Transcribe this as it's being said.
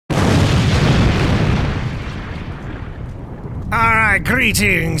Why,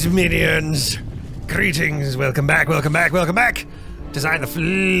 greetings, minions. Greetings, welcome back, welcome back, welcome back. Design the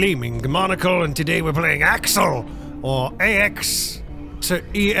flaming monocle, and today we're playing Axel, or AX to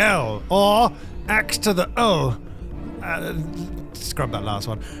EL, or X to the O. Scrub that last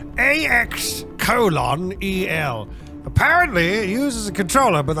one. AX colon EL. Apparently it uses a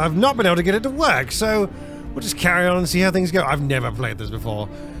controller, but I've not been able to get it to work, so we'll just carry on and see how things go. I've never played this before.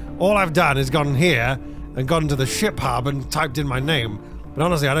 All I've done is gone here and gone to the ship hub and typed in my name. But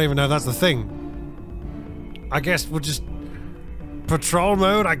honestly, I don't even know if that's the thing. I guess we'll just... patrol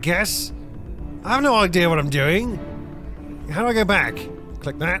mode, I guess? I have no idea what I'm doing. How do I go back?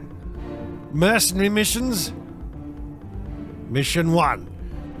 Click that. Mercenary missions. Mission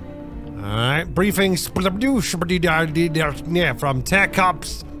 1. Alright, briefing from Tech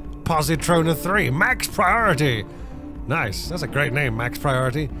Ops Positrona 3. Max Priority. Nice, that's a great name, Max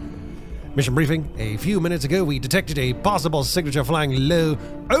Priority. Mission briefing. A few minutes ago, we detected a possible signature flying low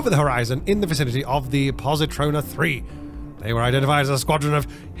over the horizon in the vicinity of the Positrona 3. They were identified as a squadron of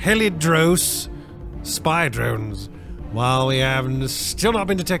Helidros spy drones. While we have still not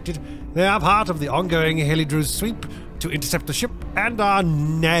been detected, they are part of the ongoing Helidros sweep to intercept the ship and our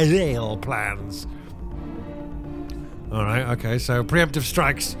nail plans. Alright, okay, so preemptive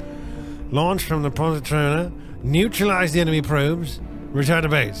strikes. Launch from the Positrona, neutralize the enemy probes, return to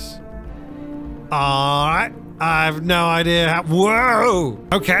base. Alright, I have no idea how— whoa!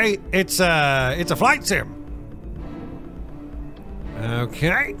 Okay, it's a flight sim.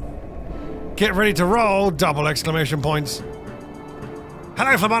 Okay. Get ready to roll, double exclamation points.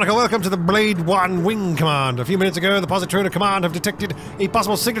 Hello, Monocle, welcome to the Blade 1 Wing Command. A few minutes ago, the Positrona Command have detected a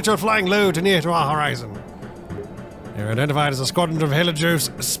possible signature flying low to near to our horizon. They're identified as a squadron of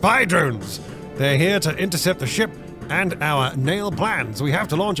Helidros spy drones. They're here to intercept the ship and our nail plans. We have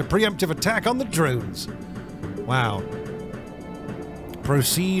to launch a preemptive attack on the drones. Wow.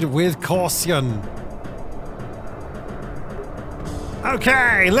 Proceed with caution.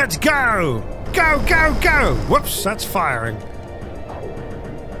 Okay, let's go! Go, go, go! Whoops, that's firing.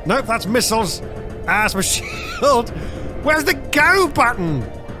 Nope, that's missiles. That's my shield. Where's the go button?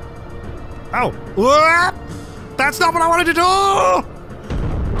 Oh, whoop! That's not what I wanted to do!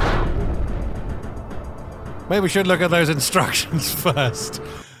 Maybe we should look at those instructions first.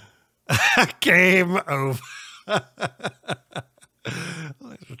 Game over. Let's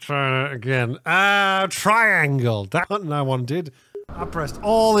try it again. Triangle. That button I wanted. I pressed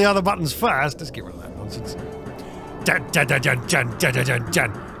all the other buttons first. Let's get rid of that nonsense. Dun, dun, dun, dun, dun, dun, dun, dun,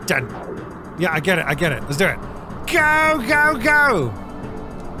 dun, dun. Yeah, I get it, I get it. Let's do it. Go, go, go!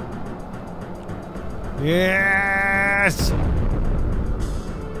 Yes!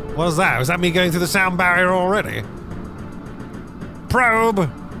 What was that? Was that me going through the sound barrier already? Probe!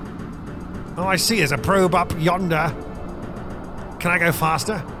 Oh, I see. There's a probe up yonder. Can I go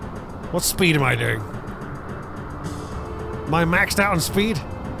faster? What speed am I doing? Am I maxed out on speed?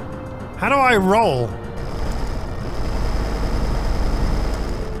 How do I roll?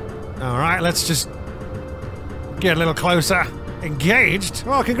 Alright, let's just get a little closer. Engaged?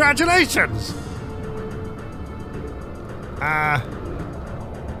 Well, congratulations!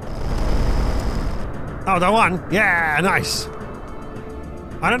 Oh, the one? Yeah, nice.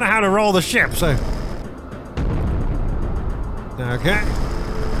 I don't know how to roll the ship, so... Okay.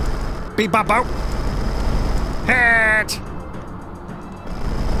 Beep bop bop. Hit!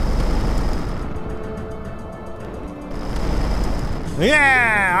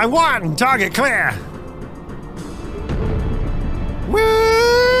 Yeah! I won! Target clear! Woo!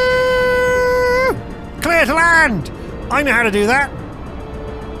 Clear to land! I know how to do that.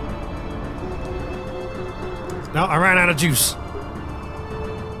 No, I ran out of juice.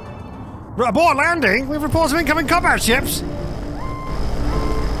 Aboard landing! We've reports of incoming combat ships!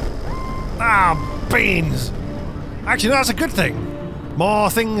 Ah, beans! Actually, that's a good thing. More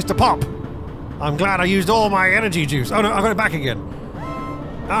things to pop. I'm glad I used all my energy juice. Oh no, I've got it back again.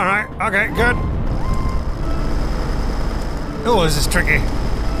 Alright, okay, good. Oh, this is tricky.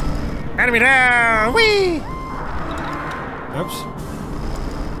 Enemy down! Whee! Oops.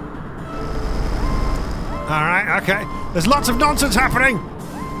 Alright, okay. There's lots of nonsense happening!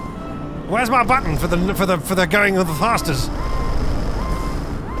 Where's my button for the going of the fastest?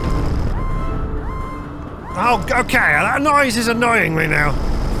 Oh, okay, that noise is annoying me now.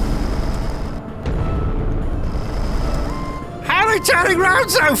 How are they turning around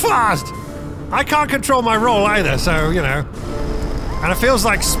so fast? I can't control my roll either, so, you know. And it feels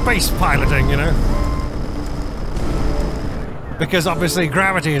like space piloting, you know. Because obviously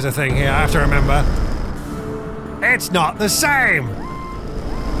gravity is a thing here, I have to remember. It's not the same!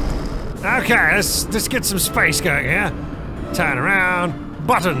 Okay, let's get some space going here. Turn around.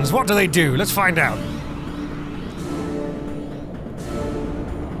 Buttons, what do they do? Let's find out.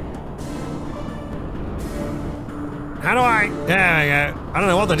 How do I... There we go. I don't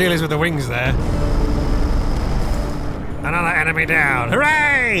know what the deal is with the wings there. Another enemy down.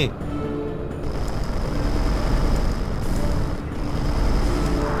 Hooray!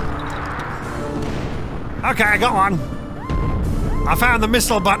 Okay, I got one. I found the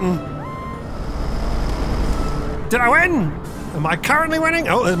missile button. Did I win? Am I currently winning?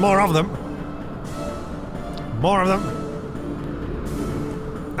 Oh, there's more of them. More of them.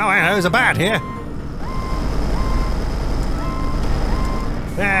 Oh, yeah, there's a bat here.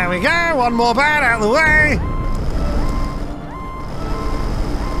 There we go. One more bat out of the way.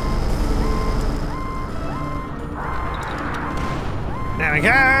 There we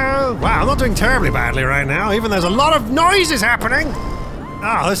go. Wow, I'm not doing terribly badly right now. Even there's a lot of noises happening.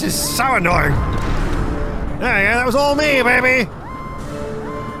 Oh, this is so annoying. There we go. That was all me, baby.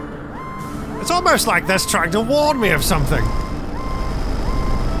 It's almost like they're trying to warn me of something.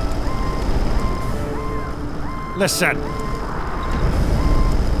 Listen.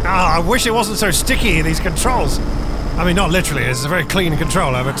 Oh, I wish it wasn't so sticky, these controls. I mean, not literally. It's a very clean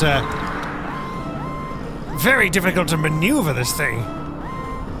controller, but very difficult to maneuver this thing.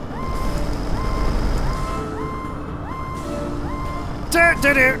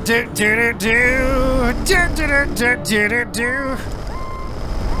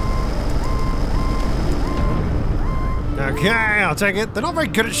 Okay, I'll take it. They're not very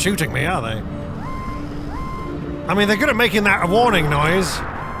good at shooting me, are they? I mean, they're good at making that a warning noise.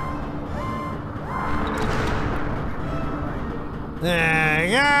 There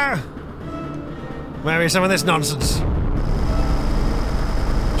you go. Maybe some of this nonsense.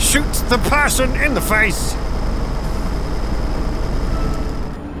 Shoot the person in the face.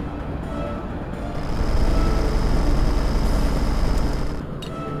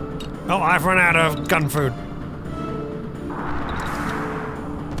 Oh, I've run out of gun food.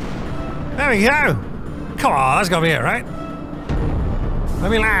 There we go. Come on, that's gotta be it, right?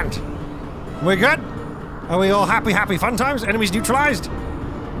 Let me land. We're good? Are we all happy, happy fun times? Enemies neutralized?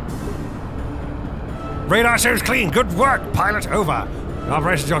 Radar shows clean. Good work, pilot. Over.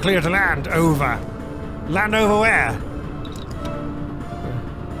 Operations are clear to land. Over. Land over where?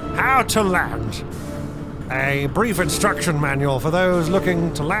 How to land. A brief instruction manual for those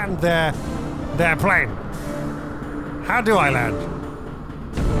looking to land their plane. How do I land?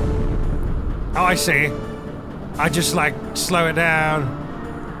 Oh, I see. I just, like, slow it down.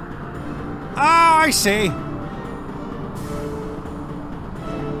 Oh, I see.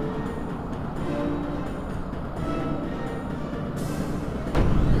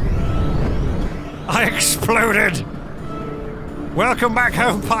 I exploded. Welcome back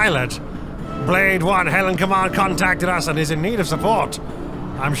home, pilot. Blade 1, Helen Command contacted us and is in need of support.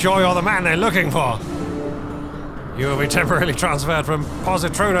 I'm sure you're the man they're looking for. You will be temporarily transferred from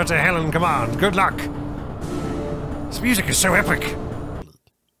Positrona to Helen Command. Good luck. This music is so epic.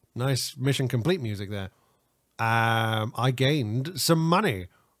 Nice mission complete music there. I gained some money.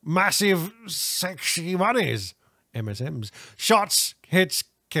 Massive, sexy monies. MSMs. Shots, hits,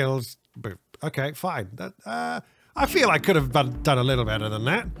 kills. Boom. Okay, fine. That, I feel I could have done a little better than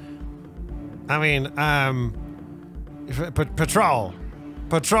that. I mean, patrol.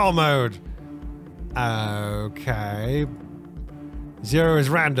 Patrol mode. Okay. 0 is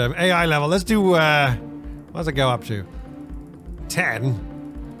random. AI level. Let's do, what does it go up to?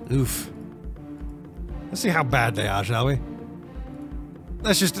 10. Oof. Let's see how bad they are, shall we?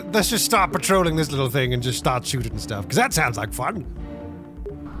 Let's just start patrolling this little thing and just start shooting stuff, because that sounds like fun.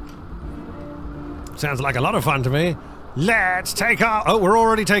 Sounds like a lot of fun to me. Let's take off. Oh, we're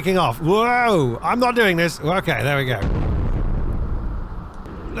already taking off. Whoa! I'm not doing this. Okay, there we go.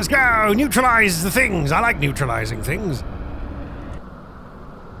 Let's go! Neutralize the things! I like neutralizing things.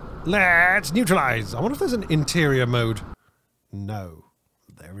 Let's neutralize. I wonder if there's an interior mode. No,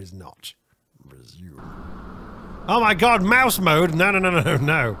 there is not. Resume. Oh my god, mouse mode! No, no, no, no,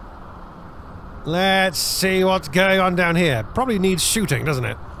 no. Let's see what's going on down here. Probably needs shooting, doesn't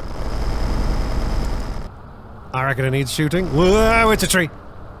it? I reckon it needs shooting. Whoa, it's a tree.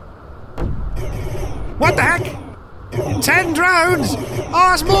 What the heck? 10 drones! Oh,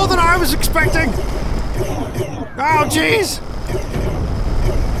 that's more than I was expecting! Oh, jeez!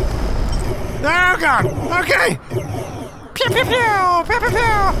 Oh, God! Okay! Pew, pew, pew! Pew, pew,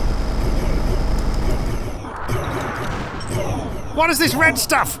 pew! What is this red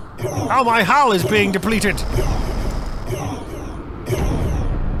stuff? Oh, my hull is being depleted.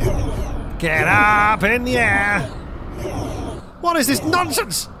 Get up in the air! What is this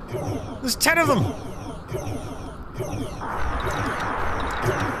nonsense? There's 10 of them!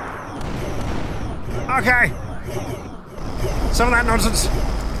 Okay. Some of that nonsense.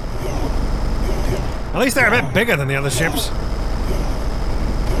 At least they're a bit bigger than the other ships.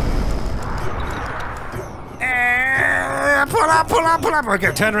 Pull up, pull up, pull up.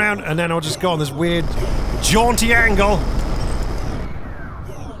 Okay, turn around, and then I'll just go on this weird, jaunty angle.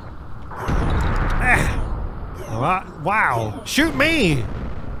 Wow. Shoot me!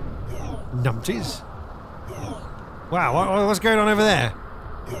 Numpties. Wow, what's going on over there?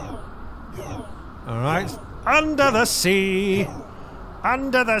 Alright. Under the sea.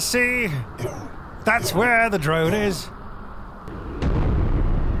 Under the sea. That's where the drone is.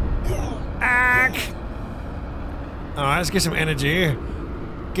 Ack! Alright, let's get some energy.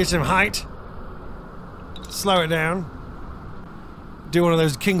 Get some height. Slow it down. Do one of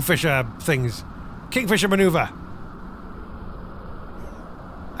those Kingfisher things. Kingfisher maneuver.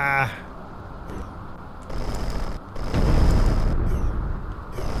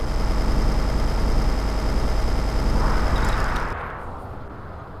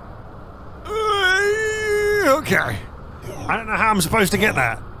 Okay. I don't know how I'm supposed to get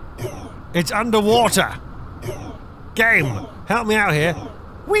that. It's underwater. Game, help me out here.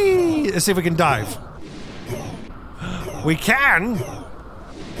 Whee! Let's see if we can dive. We can?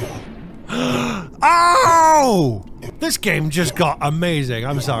 Oh! This game just got amazing.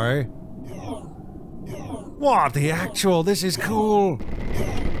 I'm sorry. What the actual? This is cool.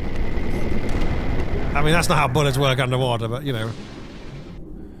 I mean, that's not how bullets work underwater, but you know.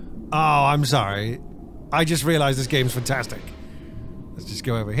 Oh, I'm sorry. I just realized this game's fantastic. Let's just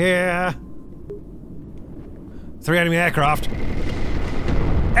go over here. 3 enemy aircraft.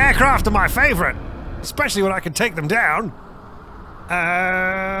 Aircraft are my favorite, especially when I can take them down.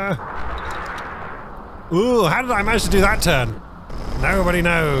 Ooh, how did I manage to do that turn? Nobody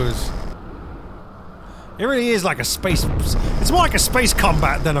knows. It really is like a space... It's more like a space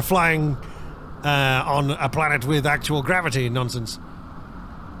combat than a flying on a planet with actual gravity nonsense.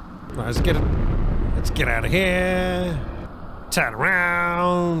 Right, let's get it. Let's get out of here. Turn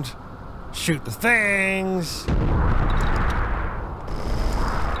around. Shoot the things.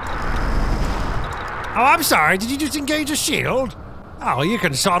 Oh, I'm sorry. Did you just engage a shield? Oh, you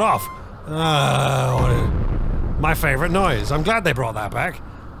can sod off. My favorite noise. I'm glad they brought that back.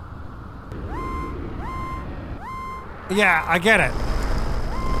 Yeah, I get it.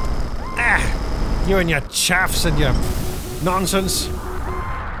 You and your chaffs and your nonsense.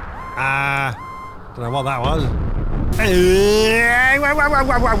 Don't know what that was.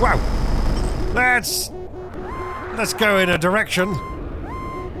 Whoa. Let's go in a direction.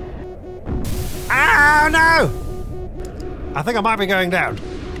 Oh no! I think I might be going down.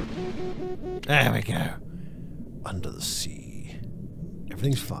 There we go. Under the sea.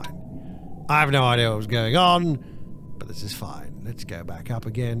 Everything's fine. I have no idea what was going on, but this is fine. Let's go back up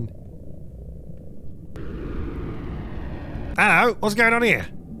again. Hello, what's going on here?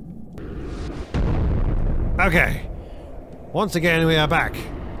 Okay. Once again, we are back.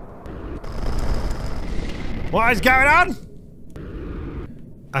 What is going on?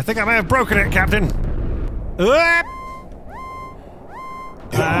 I think I may have broken it, Captain.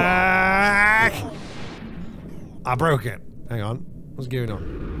 I broke it. Hang on. What's going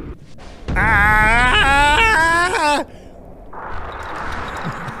on?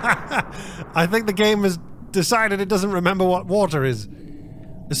 I think the game has decided it doesn't remember what water is.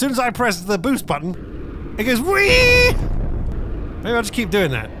 As soon as I press the boost button, it goes whee! Maybe I'll just keep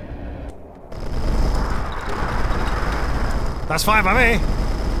doing that. That's fine by me.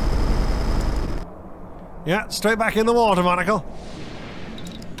 Yeah, straight back in the water, Monocle.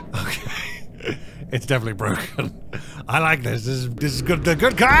 Okay. It's definitely broken. I like this. This is good. The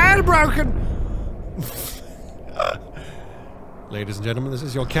good kind of broken. Ladies and gentlemen, this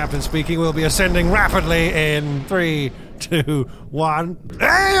is your captain speaking. We'll be ascending rapidly in 3, 2, 1.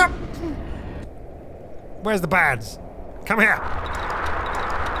 Where's the bads? Come here.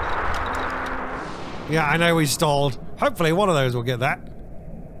 Yeah, I know we stalled. Hopefully one of those will get that.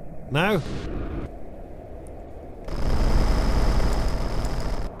 No?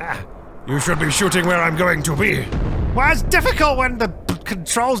 You should be shooting where I'm going to be. Well, it's difficult when the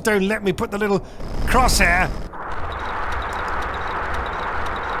controls don't let me put the little crosshair.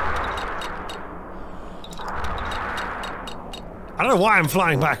 I don't know why I'm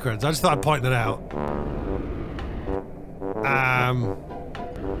flying backwards. I just thought I'd point that out.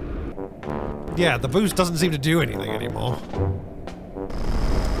 Yeah, the boost doesn't seem to do anything anymore.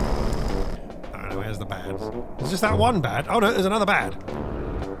 I don't know, where's the bad? There's just that one bad. Oh no, there's another bad.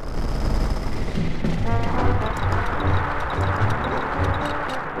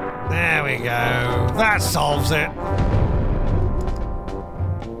 There we we go. That solves it.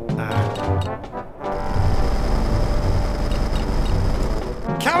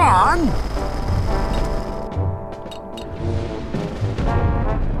 Come on!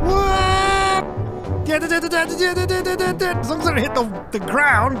 What? As long as I don't hit the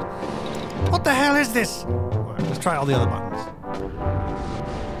ground. What the hell is this? Right, let's try all the other buttons.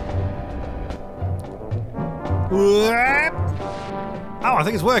 Oh, I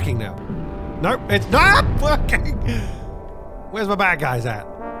think it's working now. Nope, it's not working. Where's my bad guys at?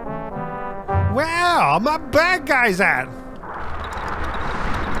 Where are my bad guys at?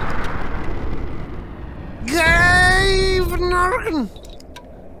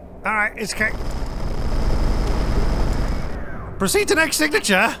 Alright, it's okay. Proceed to next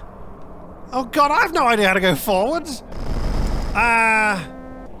signature. Oh god, I have no idea how to go forwards.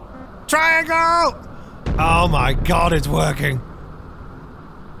 Triangle! Oh my god, it's working.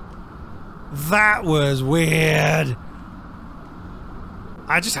 That was weird.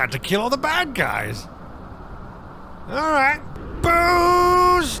 I just had to kill all the bad guys. Alright.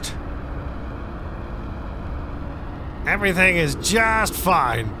 Boost! Everything is just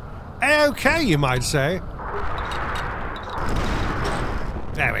fine. Okay, you might say.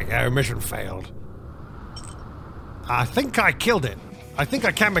 There we go, mission failed. I think I killed it. I think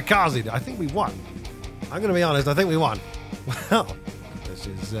I kamikazed it. I think we won. I'm gonna be honest, I think we won. Well, this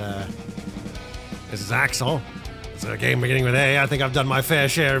is Axel. It's a game beginning with A. I think I've done my fair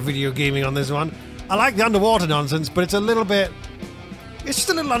share of video gaming on this one. I like the underwater nonsense, but it's a little bit... It's just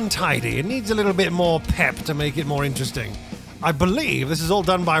a little untidy. It needs a little bit more pep to make it more interesting. I believe this is all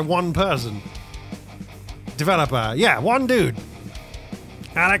done by one person. Developer. Yeah, one dude.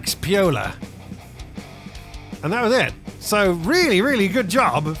 Alex Piola. And that was it. So really, really good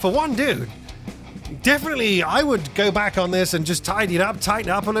job for one dude. Definitely, I would go back on this and just tidy it up,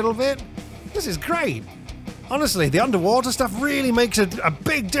 tighten up a little bit. This is great. Honestly, the underwater stuff really makes a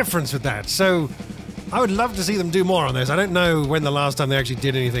big difference with that. So I would love to see them do more on this. I don't know when the last time they actually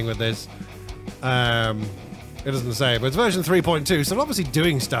did anything with this. It doesn't say, but it's version 3.2, so they're obviously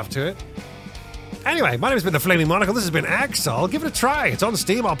doing stuff to it. Anyway, my name has been The Flaming Monocle. This has been Axel. Give it a try. It's on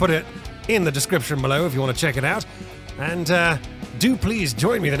Steam. I'll put it in the description below if you want to check it out. And do please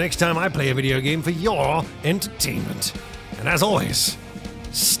join me the next time I play a video game for your entertainment. And as always,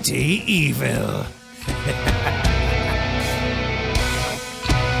 stay evil.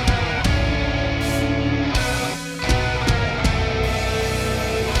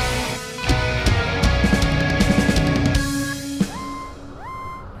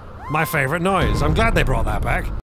 My favorite noise. I'm glad they brought that back.